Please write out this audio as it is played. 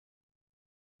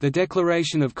The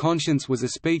Declaration of Conscience was a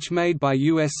speech made by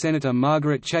U.S. Senator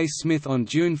Margaret Chase Smith on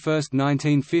June 1,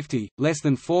 1950, less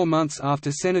than 4 months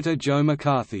after Senator Joe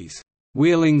McCarthy's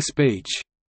 "Wheeling Speech"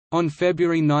 on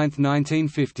February 9,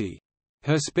 1950.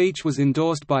 Her speech was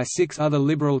endorsed by 6 other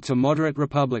liberal to moderate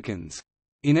Republicans.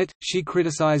 In it, she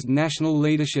criticized national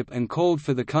leadership and called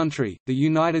for the country, the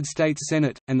United States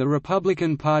Senate, and the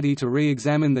Republican Party to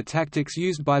re-examine the tactics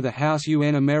used by the House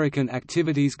UN American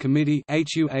Activities Committee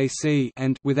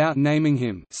and, without naming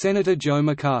him, Senator Joe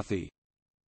McCarthy.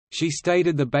 She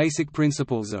stated the basic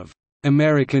principles of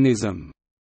Americanism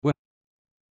were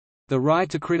the right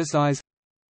to criticize,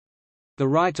 the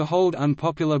right to hold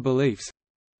unpopular beliefs,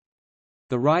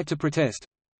 the right to protest,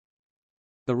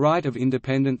 the right of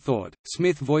independent thought.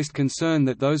 Smith voiced concern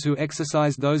that those who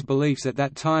exercised those beliefs at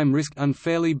that time risked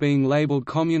unfairly being labeled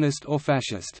communist or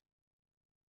fascist.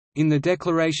 In the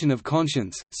Declaration of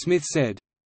Conscience, Smith said,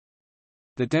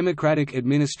 "The Democratic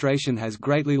administration has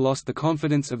greatly lost the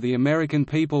confidence of the American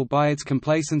people by its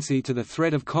complacency to the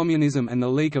threat of communism and the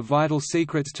leak of vital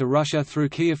secrets to Russia through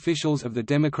key officials of the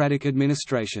Democratic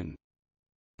administration.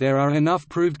 There are enough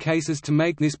proved cases to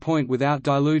make this point without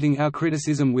diluting our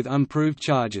criticism with unproved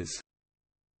charges.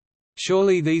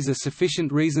 Surely these are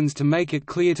sufficient reasons to make it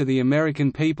clear to the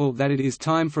American people that it is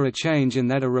time for a change and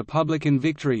that a Republican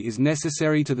victory is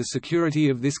necessary to the security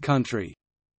of this country.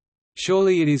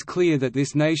 Surely it is clear that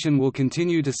this nation will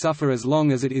continue to suffer as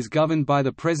long as it is governed by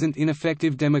the present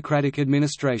ineffective Democratic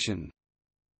administration.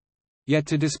 Yet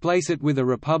to displace it with a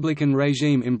Republican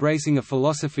regime embracing a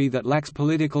philosophy that lacks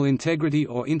political integrity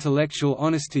or intellectual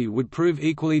honesty would prove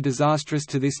equally disastrous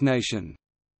to this nation.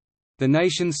 The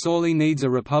nation sorely needs a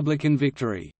Republican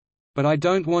victory. But I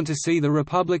don't want to see the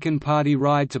Republican Party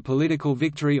ride to political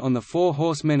victory on the 4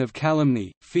 horsemen of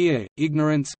calumny, fear,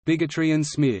 ignorance, bigotry and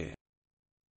smear.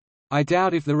 I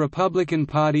doubt if the Republican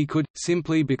Party could,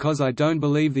 simply because I don't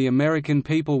believe the American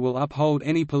people will uphold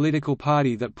any political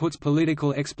party that puts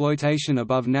political exploitation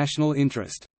above national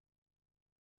interest."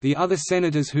 The other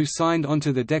senators who signed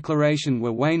onto the declaration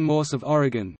were Wayne Morse of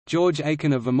Oregon, George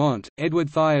Aiken of Vermont, Edward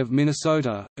Thye of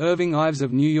Minnesota, Irving Ives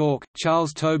of New York,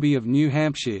 Charles Tobey of New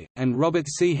Hampshire, and Robert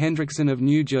C. Hendrickson of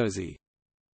New Jersey.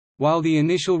 While the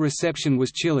initial reception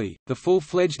was chilly, the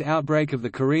full-fledged outbreak of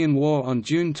the Korean War on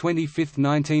June 25,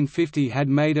 1950 had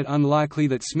made it unlikely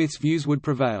that Smith's views would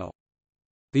prevail.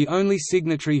 The only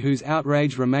signatory whose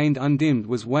outrage remained undimmed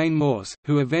was Wayne Morse,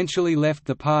 who eventually left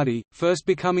the party, first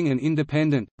becoming an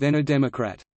independent, then a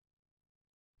Democrat.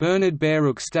 Bernard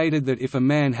Baruch stated that if a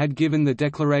man had given the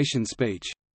Declaration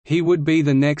speech, he would be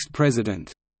the next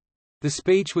president. The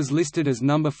speech was listed as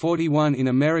number 41 in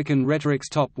American Rhetoric's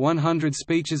Top 100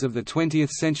 Speeches of the 20th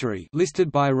Century,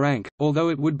 listed by rank. Although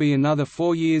it would be another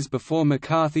 4 years before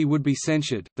McCarthy would be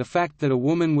censured, the fact that a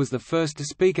woman was the first to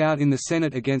speak out in the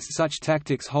Senate against such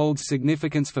tactics holds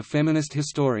significance for feminist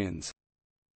historians.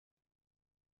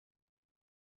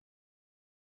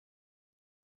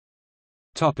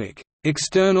 Topic: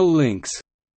 External links.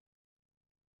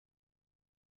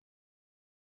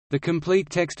 The complete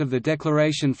text of the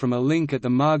Declaration from a link at the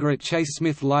Margaret Chase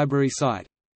Smith Library site.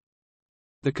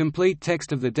 The complete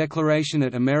text of the Declaration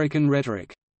at American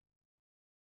Rhetoric.